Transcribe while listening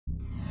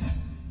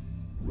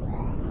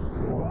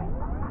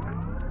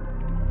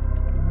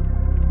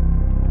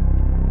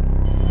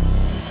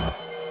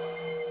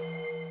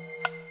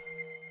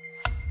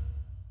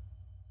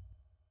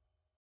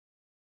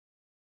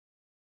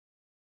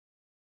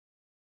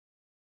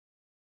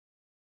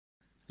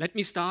Let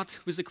me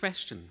start with a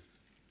question.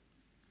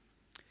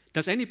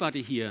 Does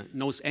anybody here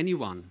knows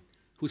anyone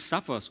who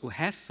suffers or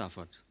has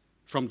suffered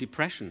from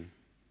depression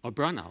or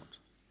burnout?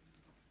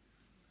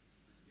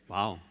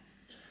 Wow.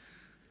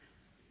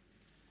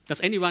 Does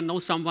anyone know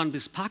someone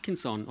with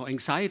Parkinson or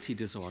anxiety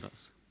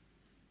disorders?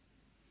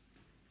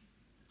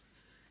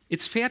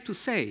 It's fair to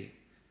say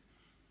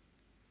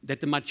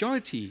that the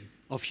majority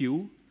of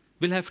you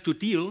will have to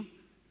deal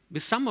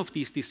with some of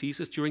these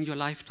diseases during your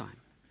lifetime.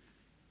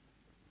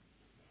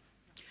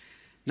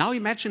 Now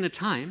imagine a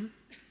time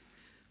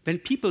when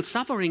people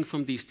suffering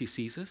from these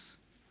diseases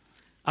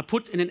are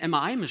put in an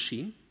MRI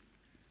machine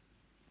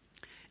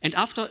and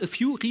after a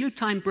few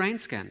real-time brain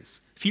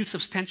scans feel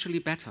substantially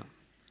better,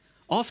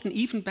 often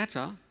even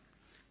better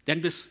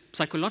than with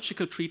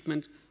psychological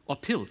treatment or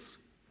pills.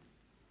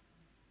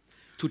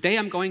 Today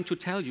I'm going to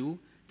tell you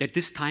that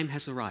this time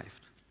has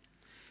arrived,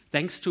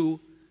 thanks to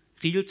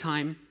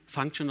real-time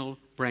functional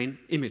brain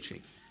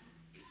imaging.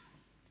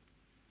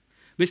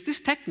 With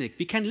this technique,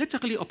 we can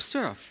literally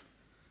observe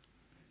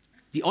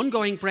the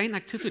ongoing brain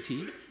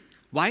activity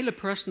while a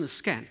person is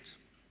scanned.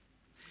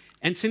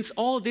 And since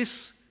all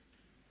this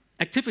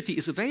activity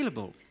is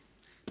available,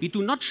 we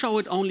do not show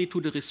it only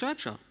to the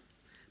researcher,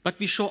 but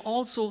we show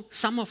also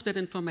some of that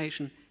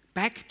information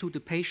back to the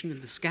patient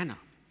in the scanner,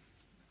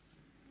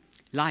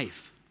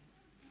 live.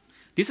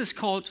 This is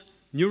called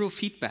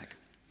neuro-feedback.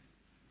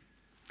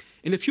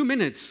 In a few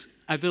minutes,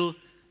 I will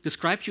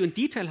describe you in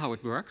detail how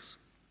it works,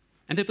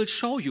 and I will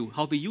show you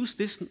how we use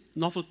this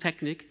novel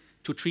technique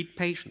to treat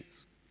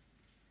patients.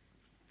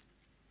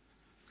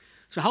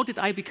 So how did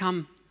I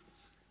become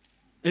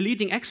a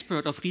leading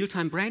expert of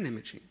real-time brain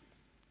imaging?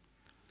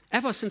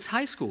 Ever since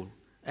high school,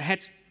 I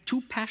had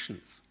two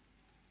passions.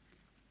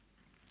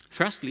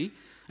 Firstly,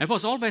 I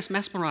was always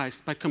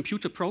mesmerized by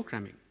computer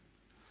programming.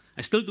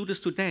 I still do this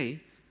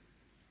today,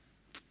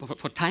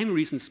 for time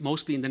reasons,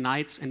 mostly in the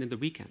nights and in the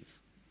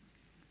weekends.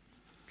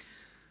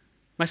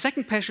 My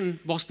second passion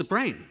was the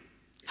brain,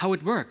 how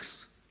it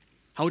works,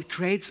 how it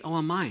creates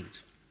our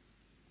mind.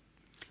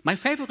 My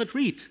favorite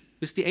read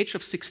with the age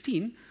of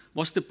 16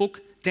 was the book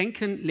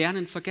Denken,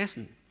 Lernen,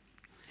 Vergessen.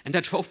 And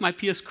that drove my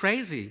peers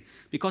crazy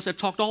because I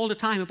talked all the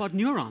time about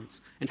neurons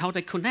and how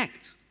they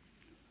connect.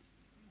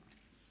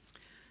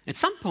 At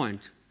some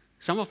point,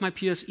 some of my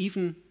peers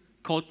even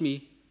called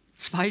me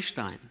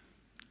Zweistein.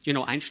 You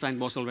know, Einstein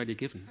was already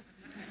given.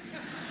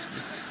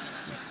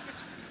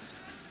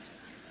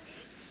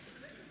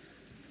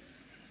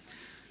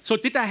 So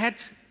did I had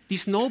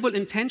this noble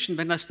intention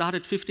when I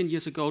started 15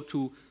 years ago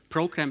to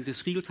program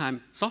this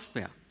real-time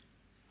software?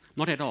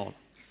 Not at all.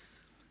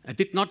 I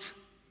did not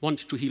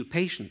want to heal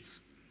patients.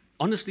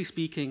 Honestly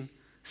speaking,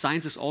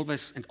 science is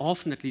always, and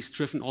often at least,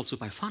 driven also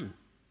by fun.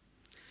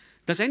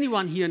 Does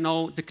anyone here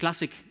know the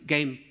classic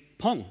game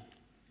Pong?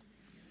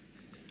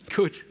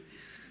 Good.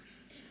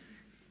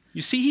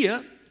 You see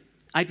here,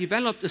 I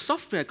developed a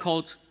software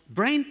called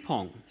Brain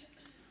Pong,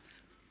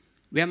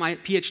 where my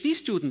PhD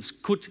students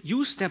could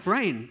use their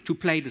brain to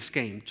play this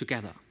game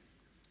together.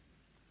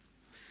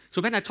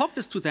 So when I talked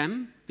this to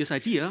them, this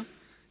idea,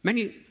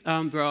 many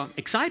were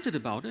excited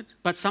about it,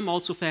 but some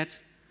also said,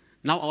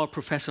 now our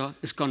professor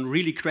is gone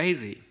really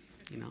crazy.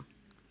 You know?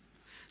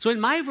 So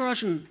in my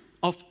version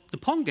of the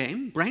Pong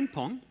game, Brain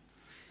Pong,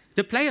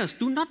 the players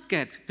do not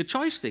get the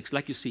joysticks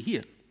like you see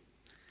here,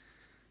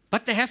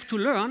 but they have to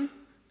learn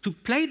to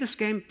play this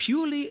game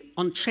purely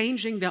on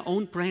changing their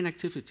own brain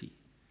activity,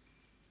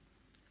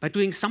 by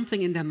doing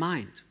something in their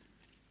mind.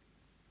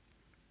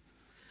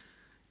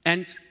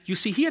 And you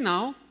see here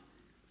now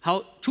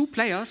how two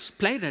players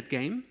play that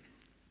game,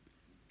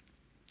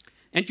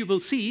 and you will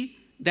see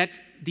that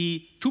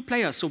the two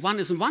players, so one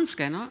is in one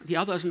scanner, the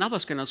other is another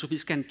scanner, so we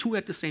scan two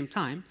at the same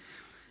time,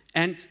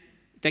 and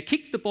they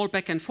kick the ball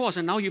back and forth,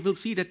 and now you will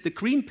see that the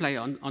green player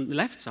on the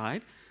left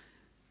side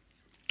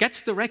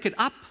gets the racket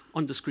up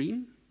on the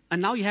screen,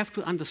 and now you have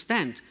to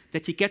understand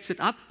that he gets it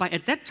up by,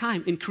 at that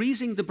time,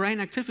 increasing the brain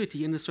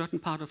activity in a certain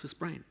part of his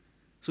brain.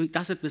 So he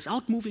does it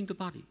without moving the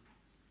body.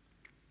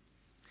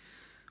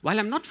 While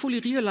I'm not fully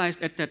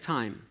realized at that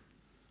time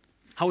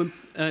how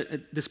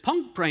this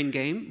Pong brain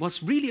game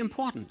was really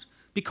important,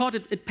 because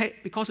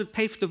it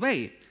paved the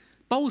way,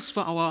 both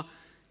for our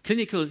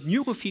clinical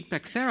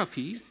neurofeedback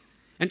therapy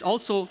and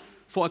also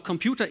for a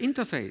computer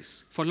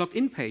interface for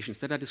locked-in patients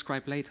that I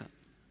describe later.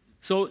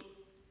 So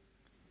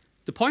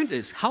the point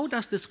is, how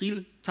does this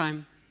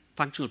real-time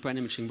functional brain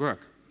imaging work?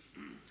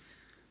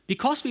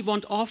 Because we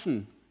want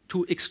often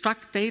to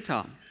extract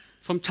data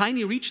from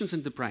tiny regions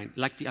in the brain,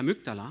 like the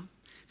amygdala,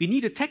 we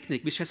need a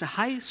technique which has a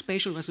high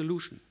spatial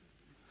resolution.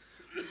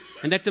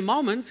 And at the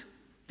moment,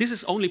 this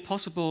is only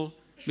possible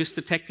with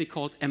the technique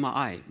called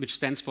MRI, which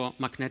stands for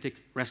magnetic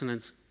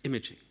resonance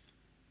imaging.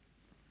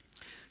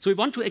 So we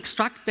want to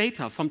extract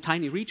data from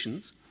tiny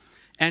regions,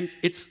 and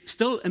it's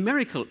still a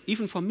miracle,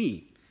 even for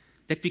me,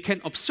 that we can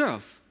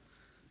observe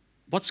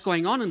what's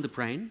going on in the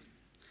brain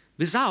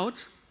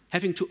without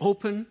having to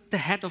open the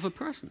head of a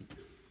person.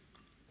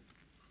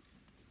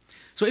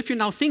 So if you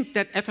now think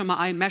that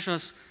fMRI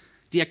measures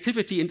the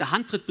activity in the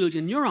 100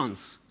 billion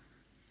neurons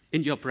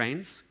in your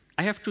brains,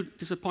 I have to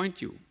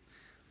disappoint you.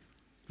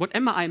 What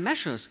MRI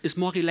measures is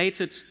more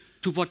related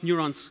to what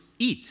neurons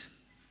eat,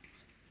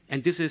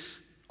 and this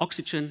is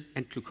oxygen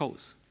and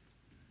glucose.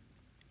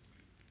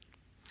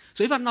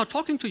 So if I'm now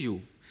talking to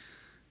you,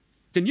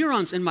 the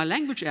neurons in my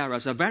language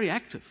areas are very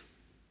active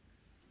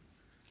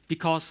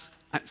because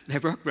they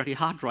work very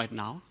hard right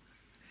now.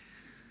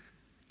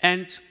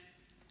 And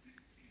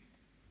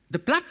the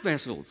blood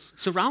vessels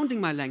surrounding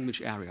my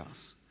language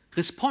areas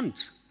respond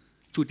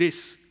to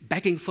this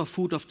begging for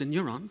food of the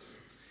neurons,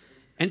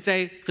 and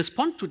they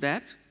respond to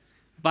that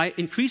by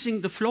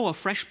increasing the flow of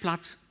fresh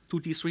blood to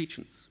these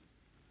regions.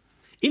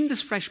 In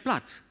this fresh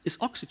blood is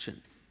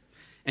oxygen,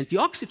 and the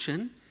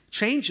oxygen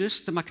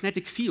changes the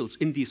magnetic fields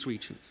in these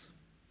regions.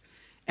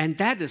 And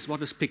that is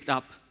what is picked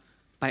up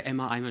by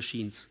MRI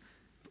machines,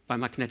 by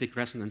magnetic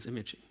resonance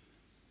imaging.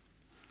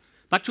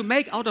 But to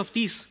make out of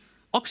these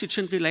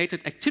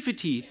oxygen-related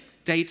activity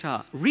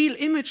data real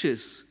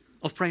images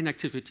of brain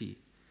activity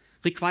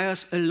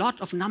requires a lot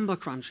of number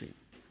crunching.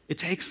 It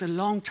takes a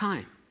long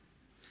time.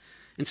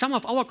 And some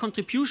of our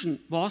contribution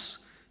was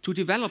to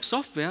develop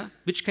software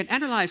which can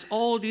analyze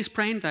all these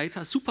brain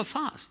data super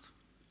fast.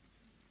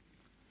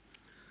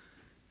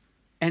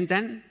 And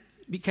then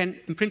we can,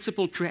 in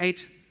principle,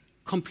 create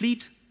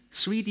complete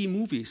 3D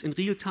movies in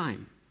real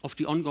time of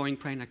the ongoing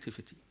brain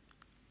activity.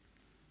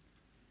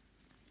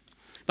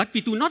 But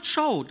we do not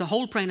show the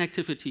whole brain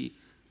activity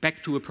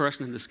back to a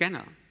person in the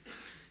scanner.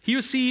 Here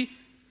you see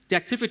the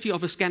activity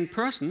of a scanned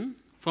person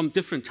from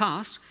different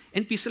tasks,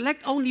 and we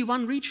select only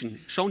one region,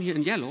 shown here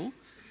in yellow,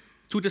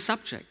 to the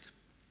subject.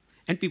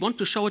 And we want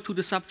to show it to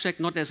the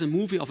subject not as a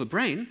movie of a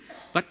brain,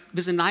 but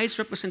with a nice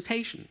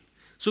representation.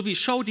 So we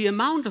show the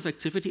amount of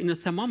activity in a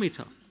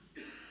thermometer.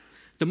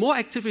 The more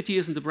activity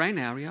is in the brain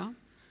area,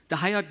 the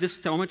higher this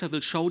thermometer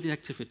will show the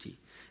activity.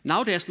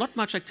 Now there's not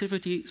much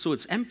activity, so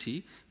it's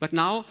empty, but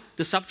now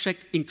the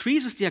subject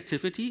increases the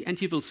activity, and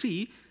he will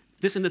see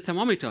this in the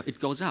thermometer, it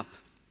goes up.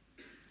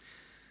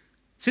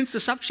 Since the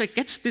subject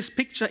gets this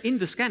picture in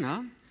the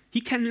scanner,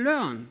 he can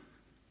learn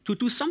to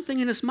do something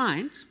in his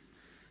mind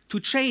to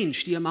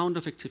change the amount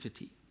of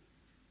activity.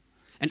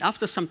 And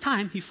after some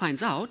time, he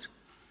finds out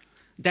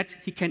that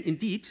he can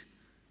indeed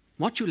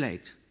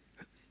modulate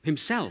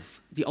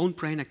himself, the own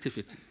brain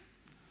activity.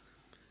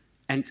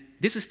 And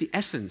this is the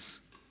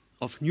essence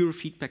of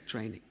neurofeedback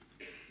training.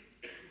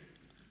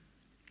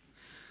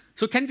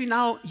 So can we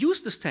now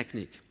use this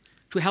technique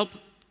to help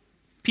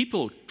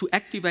people to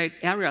activate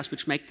areas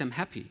which make them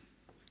happy?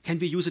 Can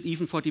we use it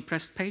even for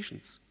depressed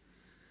patients?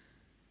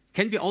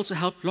 Can we also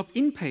help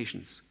locked-in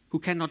patients who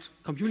cannot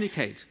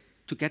communicate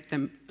to get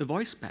them a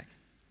voice back?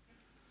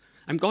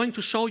 I'm going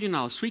to show you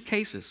now 3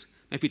 cases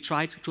where we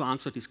tried to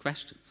answer these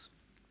questions.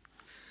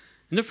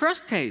 In the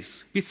first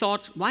case, we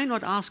thought, why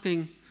not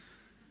asking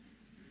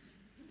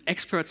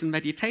experts in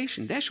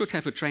meditation? They should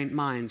have a trained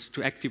mind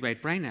to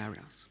activate brain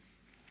areas.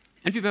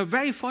 And we were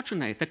very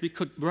fortunate that we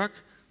could work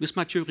with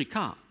Mathieu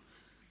Ricard,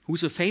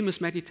 who's a famous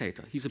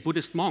meditator. He's a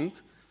Buddhist monk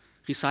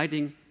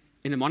residing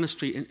in a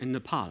monastery in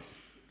Nepal.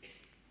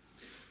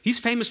 He's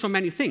famous for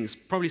many things.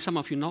 Probably some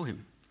of you know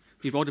him.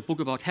 He wrote a book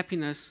about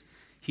happiness.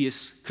 He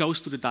is close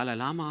to the Dalai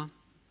Lama.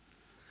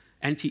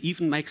 And he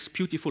even makes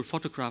beautiful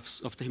photographs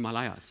of the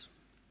Himalayas.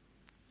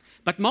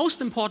 But most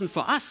important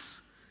for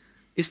us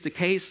is the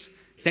case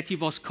that he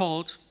was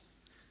called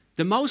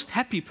the most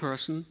happy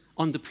person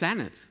on the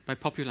planet by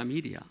popular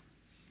media.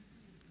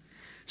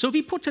 So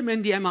we put him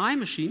in the MRI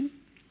machine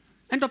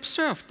and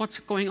observed what's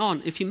going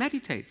on if he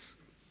meditates.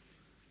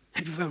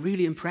 And we were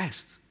really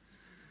impressed.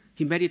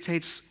 He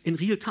meditates in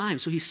real time,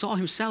 so he saw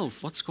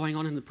himself what's going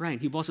on in the brain.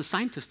 He was a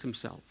scientist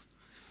himself.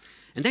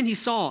 And then he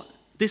saw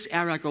this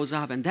area goes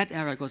up and that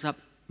area goes up,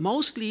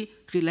 mostly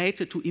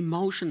related to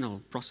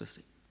emotional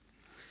processing.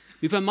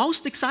 We were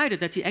most excited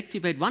that he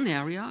activated one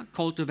area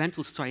called the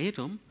ventral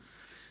striatum,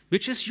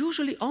 which is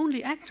usually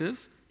only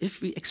active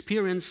if we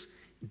experience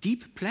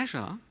deep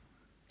pleasure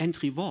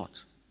and reward.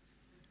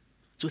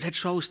 So that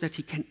shows that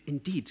he can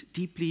indeed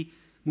deeply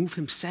move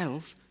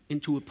himself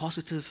into a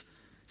positive,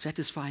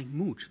 satisfying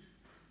mood.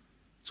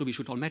 So we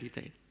should all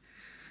meditate.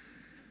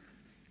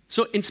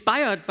 So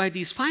inspired by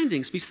these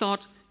findings, we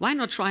thought, why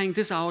not trying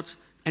this out,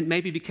 and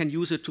maybe we can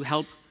use it to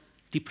help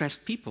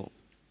depressed people.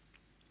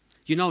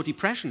 You know,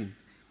 depression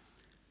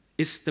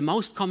is the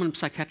most common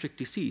psychiatric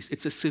disease.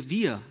 It's a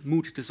severe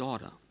mood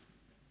disorder.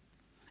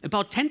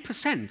 About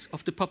 10%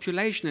 of the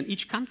population in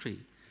each country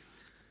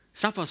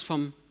suffers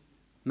from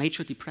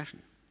major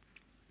depression.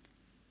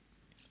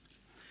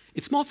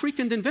 It's more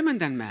frequent in women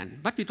than men,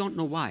 but we don't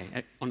know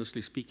why,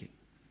 honestly speaking.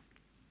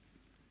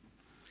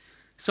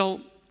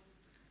 So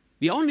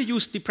we only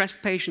used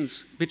depressed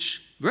patients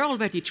which were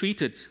already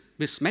treated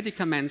with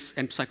medicaments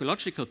and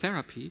psychological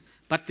therapy,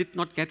 but did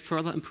not get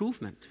further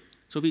improvement.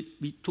 So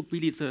we took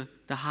really the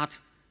hard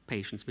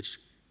patients, which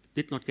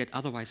did not get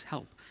otherwise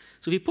help.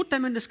 So we put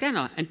them in the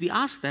scanner, and we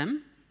asked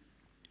them,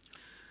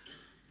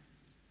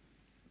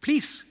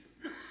 please,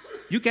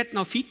 you get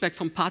now feedback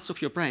from parts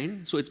of your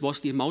brain, so it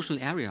was the emotional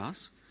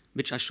areas,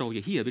 which I show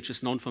you here, which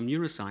is known from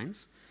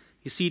neuroscience.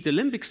 You see the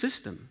limbic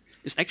system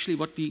is actually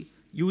what we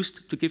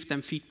used to give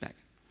them feedback.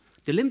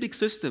 The limbic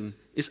system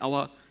is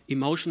our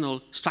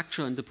emotional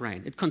structure in the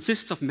brain. It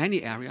consists of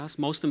many areas.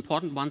 Most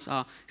important ones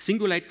are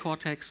cingulate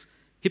cortex,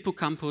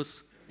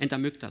 hippocampus, and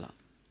amygdala.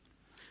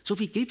 So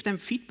we give them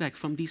feedback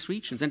from these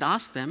regions and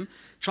ask them,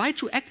 try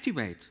to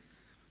activate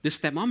this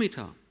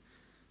thermometer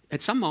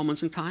at some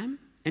moments in time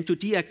and to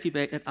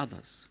deactivate at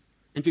others.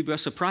 And we were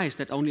surprised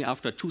that only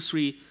after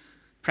 2-3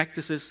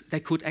 practices, they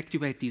could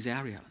activate these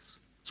areas.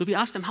 So we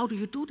asked them, how do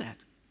you do that?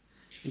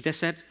 And they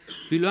said,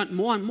 we learned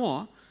more and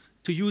more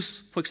to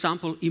use, for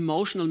example,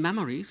 emotional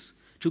memories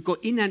to go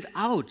in and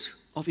out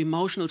of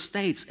emotional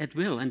states at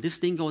will, and this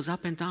thing goes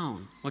up and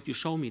down, what you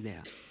show me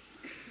there.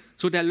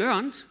 So they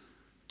learned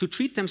to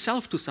treat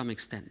themselves to some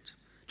extent,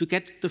 to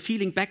get the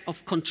feeling back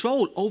of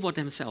control over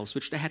themselves,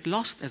 which they had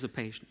lost as a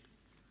patient.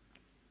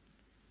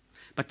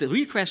 But the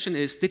real question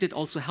is, did it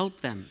also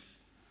help them?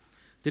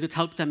 Did it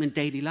help them in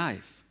daily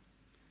life?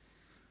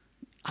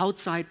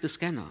 Outside the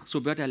scanner, so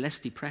were they less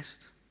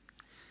depressed?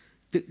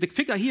 The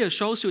figure here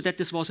shows you that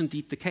this was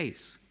indeed the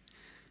case.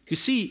 You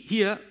see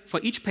here, for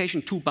each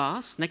patient, 2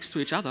 bars next to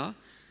each other.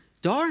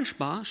 The orange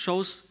bar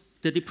shows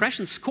the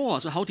depression score,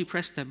 so how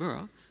depressed they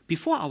were,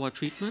 before our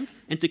treatment,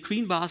 and the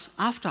green bars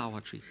after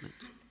our treatment.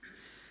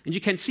 And you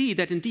can see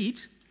that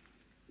indeed,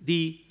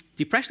 the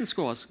depression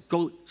scores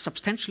go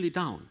substantially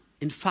down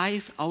in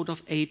 5 out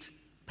of 8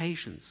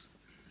 patients.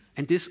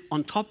 And this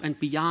on top and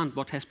beyond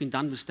what has been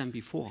done with them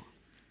before.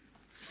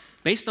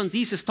 Based on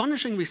these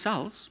astonishing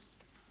results,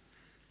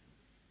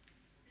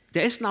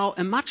 there is now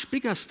a much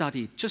bigger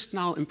study just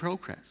now in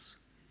progress.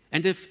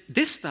 And if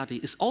this study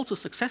is also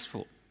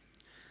successful,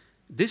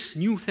 this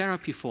new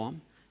therapy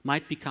form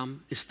might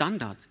become a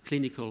standard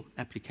clinical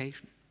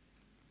application.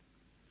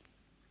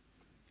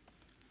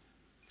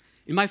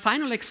 In my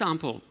final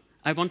example,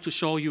 I want to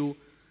show you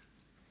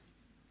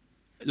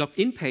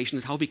locked-in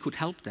patients, how we could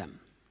help them.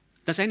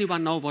 Does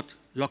anyone know what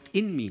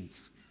locked-in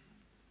means?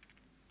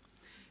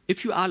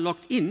 If you are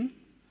locked in,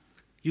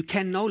 you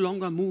can no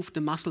longer move the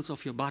muscles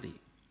of your body.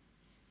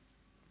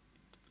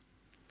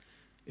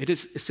 It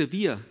is a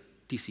severe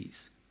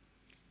disease.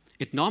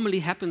 It normally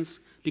happens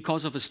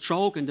because of a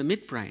stroke in the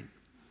midbrain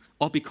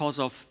or because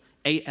of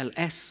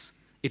ALS,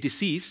 a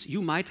disease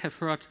you might have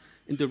heard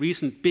in the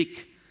recent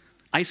big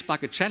ice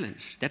bucket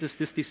challenge. That is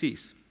this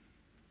disease.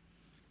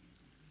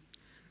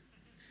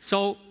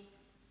 So,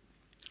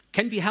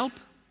 can we help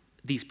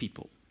these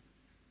people?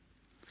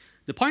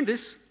 The point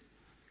is,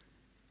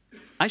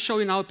 I show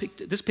you now,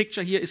 this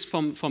picture here is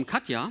from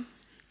Katja.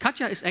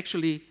 Katja is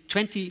actually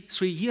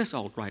 23 years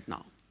old right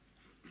now.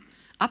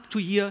 Up to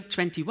year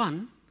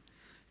 21,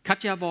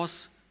 Katja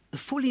was a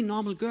fully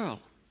normal girl.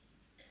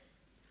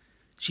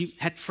 She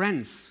had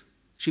friends,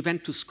 she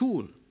went to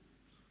school,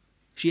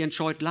 she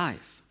enjoyed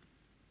life.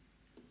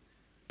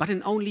 But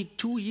in only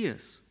 2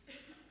 years,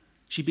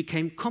 she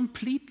became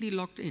completely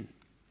locked in.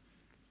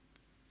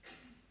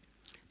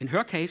 In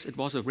her case, it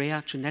was a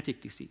rare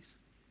genetic disease.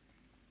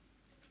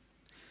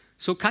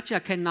 So Katja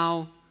can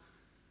now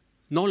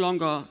no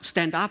longer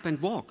stand up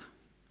and walk.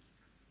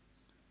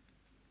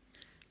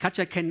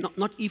 Katja can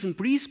not even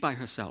breathe by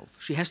herself.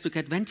 She has to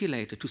get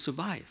ventilated to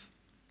survive.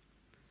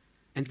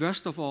 And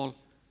worst of all,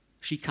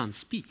 she can't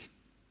speak.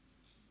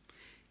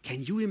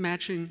 Can you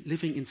imagine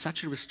living in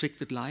such a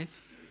restricted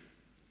life?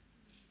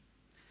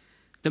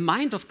 The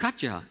mind of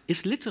Katja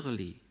is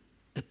literally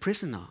a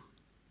prisoner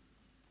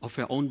of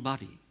her own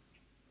body.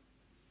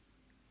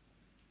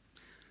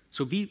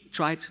 So we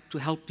tried to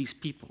help these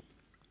people.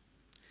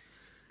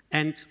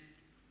 And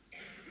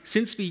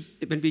since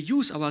when we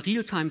use our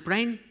real-time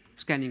brain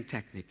scanning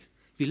technique,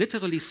 we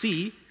literally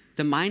see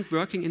the mind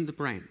working in the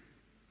brain.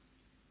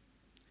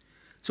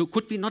 So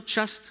could we not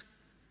just,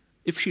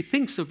 if she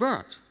thinks a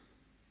word,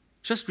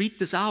 just read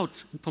this out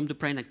from the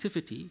brain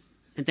activity,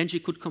 and then she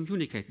could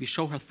communicate. We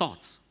show her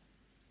thoughts.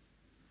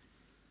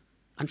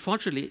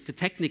 Unfortunately, the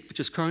technique which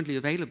is currently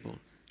available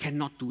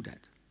cannot do that.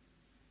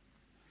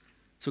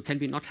 So can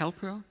we not help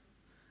her?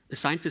 A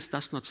scientist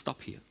does not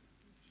stop here.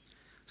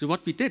 So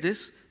what we did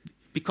is,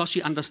 because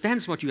she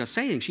understands what you are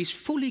saying, she's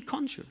fully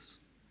conscious,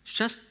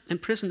 just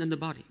imprisoned in the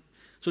body.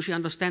 So she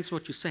understands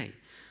what you say.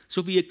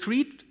 So we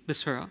agreed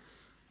with her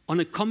on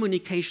a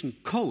communication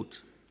code.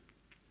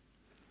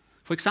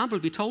 For example,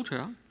 we told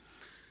her,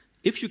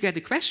 if you get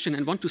a question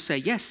and want to say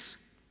yes,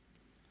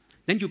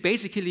 then you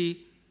basically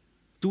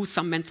do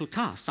some mental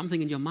task,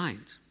 something in your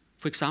mind.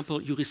 For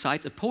example, you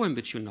recite a poem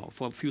which you know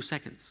for a few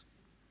seconds.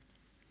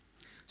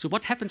 So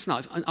what happens now?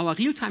 In our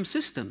real-time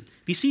system,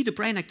 we see the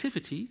brain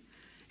activity,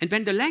 and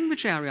when the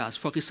language areas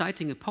for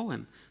reciting a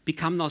poem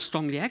become now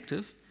strongly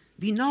active,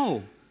 we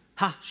know,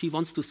 she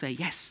wants to say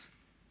yes.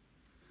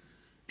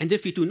 And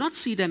if we do not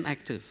see them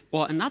active,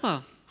 or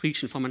another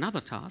region from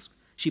another task,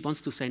 she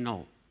wants to say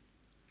no.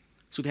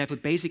 So we have a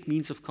basic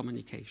means of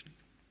communication.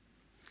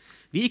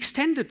 We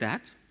extended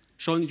that,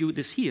 showing you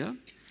this here,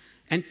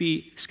 and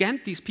we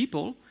scanned these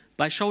people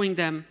by showing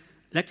them,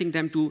 letting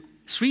them do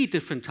 3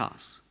 different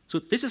tasks. So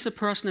this is a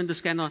person in the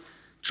scanner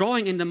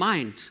drawing in the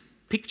mind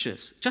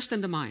pictures, just in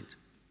the mind,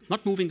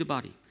 not moving the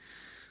body.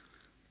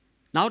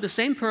 Now the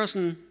same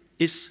person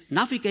is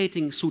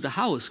navigating through the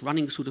house,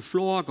 running through the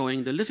floor, going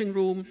in the living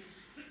room,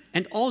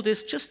 and all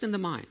this just in the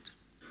mind.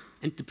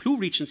 And the blue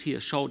regions here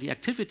show the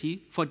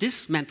activity for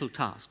this mental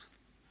task.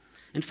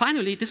 And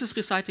finally, this is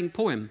reciting a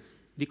poem.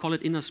 We call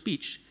it inner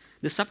speech.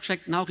 The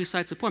subject now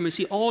recites a poem. You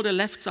see all the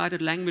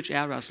left-sided language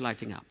areas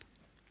lighting up.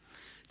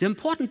 The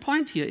important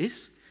point here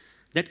is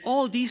that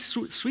all these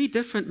three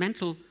different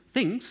mental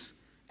things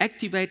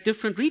activate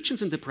different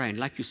regions in the brain,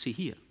 like you see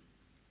here.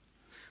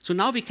 So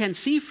now we can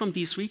see from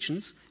these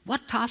regions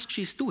what task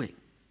she's doing.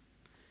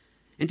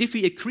 And if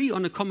we agree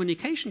on a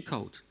communication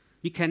code,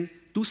 we can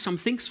do some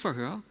things for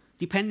her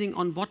depending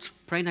on what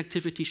brain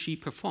activity she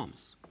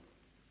performs.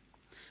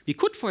 We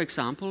could, for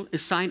example,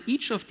 assign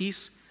each of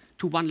these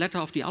to one letter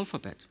of the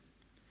alphabet.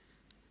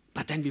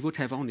 But then we would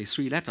have only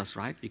 3 letters,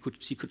 right?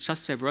 She could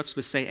just say words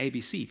with, say,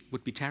 ABC. It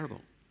would be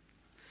terrible.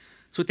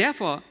 So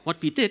therefore,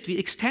 what we did, we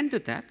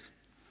extended that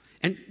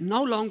and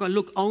no longer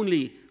look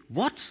only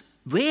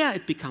where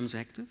it becomes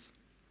active,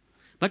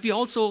 but we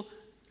also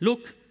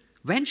look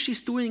when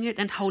she's doing it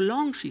and how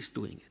long she's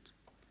doing it.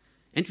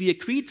 And we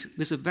agreed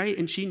with a very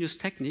ingenious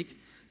technique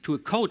to a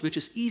code which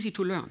is easy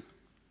to learn,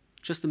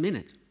 just a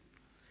minute,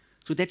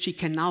 so that she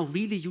can now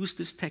really use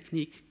this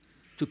technique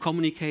to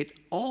communicate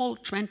all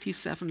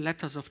 27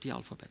 letters of the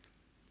alphabet.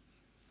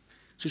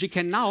 So she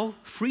can now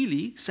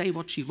freely say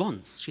what she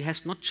wants. She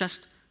has not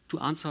just to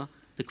answer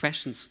the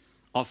questions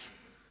of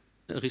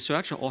a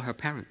researcher or her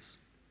parents.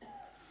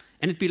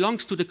 And it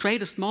belongs to the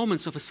greatest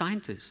moments of a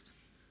scientist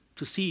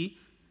to see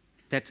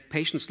that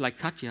patients like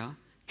Katja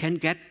can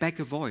get back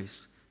a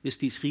voice with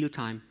this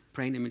real-time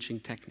brain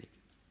imaging technique.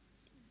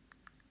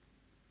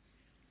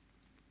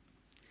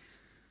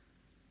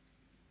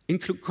 In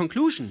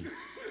conclusion,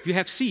 you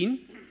have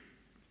seen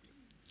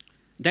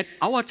that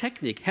our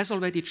technique has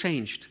already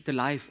changed the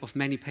life of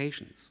many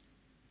patients.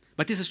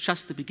 But this is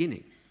just the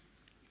beginning.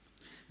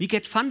 We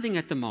get funding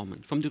at the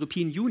moment from the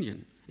European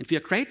Union, and we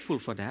are grateful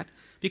for that,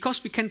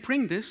 because we can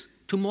bring this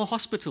to more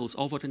hospitals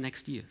over the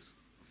next years.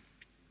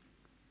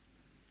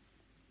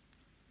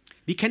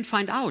 We can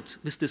find out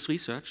with this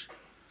research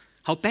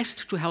how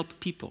best to help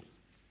people.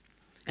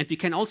 And we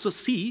can also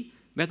see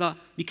whether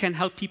we can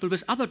help people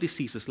with other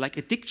diseases like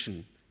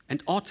addiction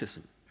and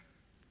autism.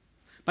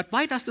 But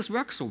why does this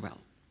work so well?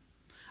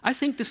 I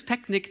think this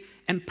technique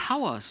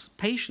empowers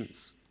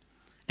patients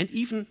and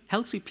even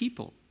healthy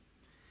people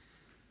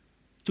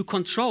to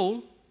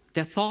control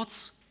their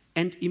thoughts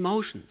and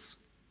emotions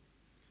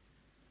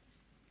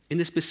in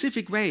a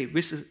specific way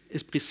with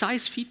a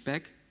precise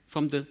feedback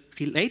from the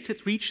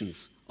related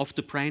regions of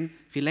the brain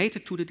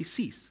related to the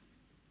disease.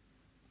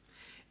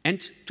 And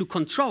to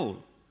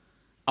control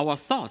our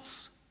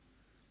thoughts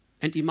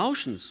and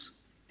emotions,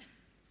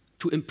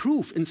 to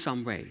improve in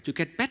some way, to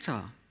get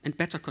better and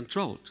better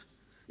controlled,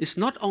 is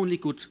not only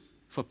good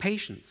for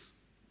patients,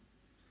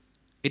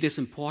 it is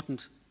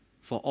important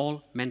for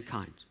all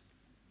mankind.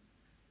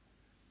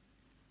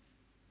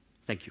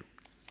 Thank you.